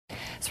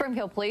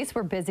Springfield Police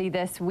were busy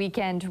this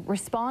weekend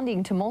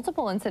responding to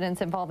multiple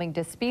incidents involving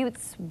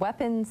disputes,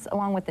 weapons,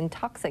 along with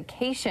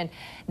intoxication.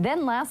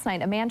 Then last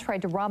night, a man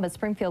tried to rob a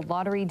Springfield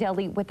lottery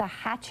deli with a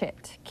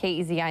hatchet.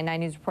 KEZI 9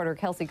 News reporter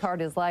Kelsey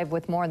Card is live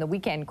with more on the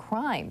weekend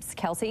crimes.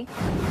 Kelsey?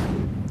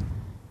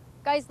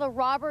 Guys, the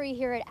robbery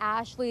here at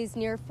Ashley's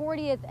near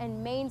 40th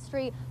and Main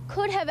Street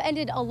could have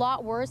ended a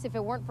lot worse if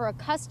it weren't for a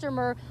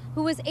customer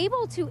who was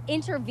able to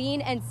intervene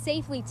and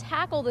safely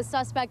tackle the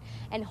suspect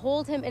and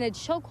hold him in a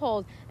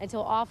chokehold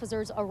until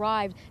officers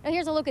arrived. Now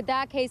here's a look at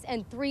that case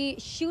and 3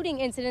 shooting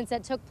incidents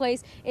that took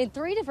place in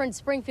 3 different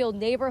Springfield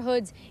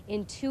neighborhoods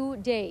in 2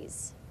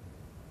 days.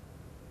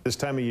 This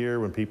time of year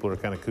when people are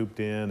kind of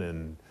cooped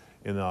in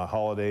the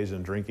holidays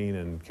and drinking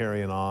and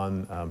carrying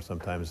on,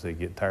 sometimes they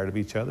get tired of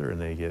each other and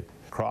they get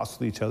cross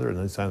with each other,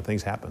 and these kind of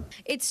things happen.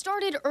 It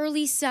started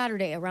early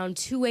Saturday around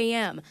 2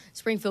 a.m.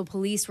 Springfield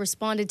Police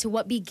responded to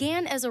what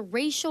began as a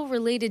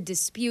racial-related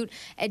dispute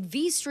at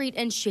V Street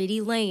and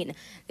Shady Lane.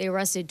 They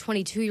arrested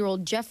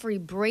 22-year-old Jeffrey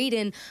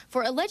Braden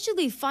for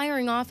allegedly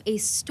firing off a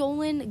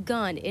stolen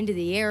gun into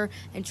the air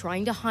and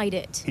trying to hide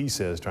it. He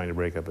says trying to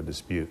break up a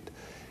dispute.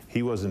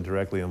 He wasn't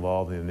directly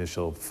involved in the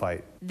initial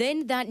fight.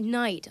 Then that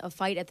night, a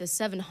fight at the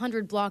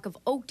 700 block of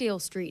Oakdale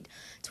Street.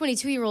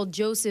 22-year-old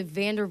Joseph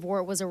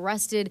Vandervoort was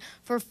arrested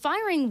for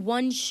firing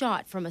 1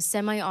 shot from a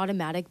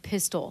semi-automatic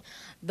pistol.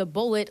 The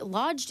bullet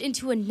lodged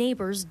into a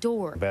neighbor's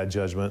door. Bad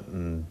judgment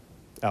and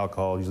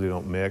alcohol usually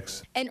don't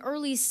mix. And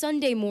early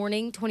Sunday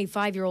morning,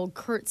 25-year-old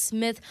Kurt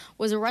Smith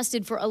was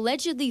arrested for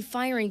allegedly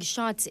firing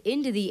shots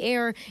into the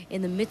air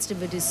in the midst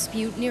of a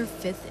dispute near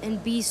 5th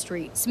and B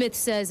Street. Smith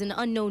says an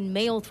unknown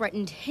male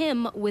threatened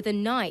him with a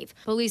knife.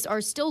 Police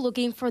are still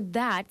looking for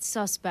that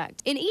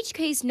suspect. In each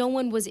case, no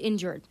one was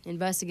injured.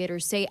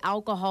 Investigators say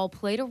alcohol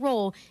played a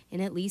role in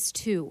at least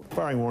 2.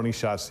 Firing warning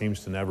shots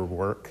seems to never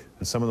work.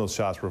 And some of those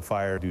shots were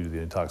fired due to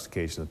the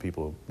intoxication of the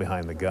people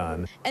behind the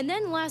gun. And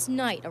then last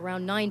night,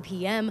 around 9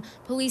 p.m.,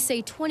 police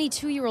say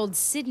 22-year-old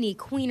Sidney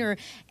Queener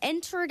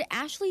entered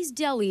Ashley's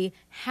Deli,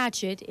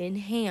 hatchet in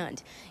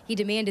hand. He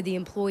demanded the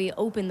employee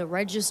open the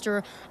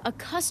register. A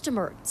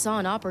customer saw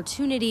an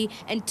opportunity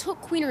and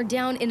took Queener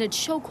down in a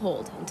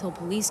chokehold until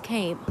police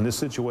came. In this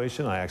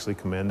situation, I actually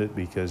commend it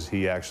because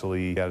he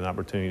actually had an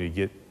opportunity to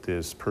get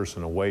this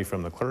person away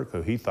from the clerk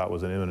who he thought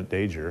was an imminent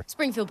danger.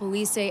 Springfield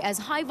Police say as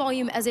high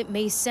volume as it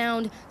may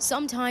sound,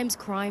 sometimes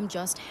crime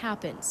just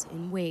happens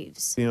in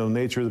waves. You know,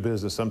 nature of the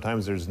business,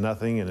 sometimes there's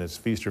nothing and it's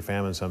feast or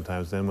famine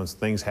sometimes. Then when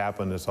things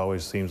happen, it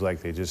always seems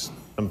like they just,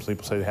 some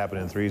people say they happen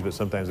in 3s, but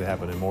sometimes they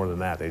happen in more than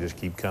that. They just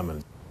keep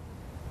coming.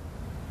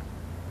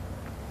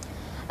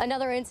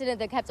 Another incident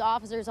that kept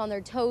officers on their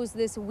toes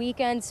this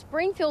weekend,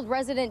 Springfield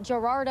resident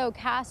Gerardo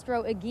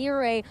Castro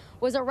Aguirre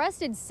was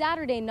arrested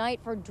Saturday night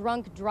for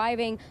drunk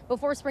driving.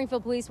 Before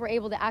Springfield Police were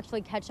able to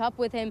actually catch up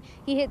with him,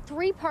 he hit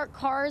 3 parked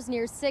cars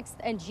near 6th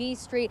and G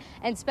Street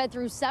and sped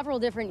through several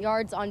different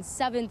yards on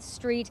 7th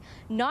Street,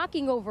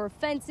 knocking over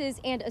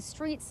fences and a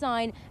street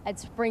sign at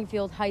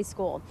Springfield High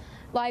School.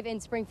 Live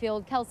in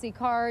Springfield, Kelsey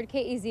Card,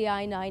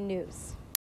 KEZI 9 News.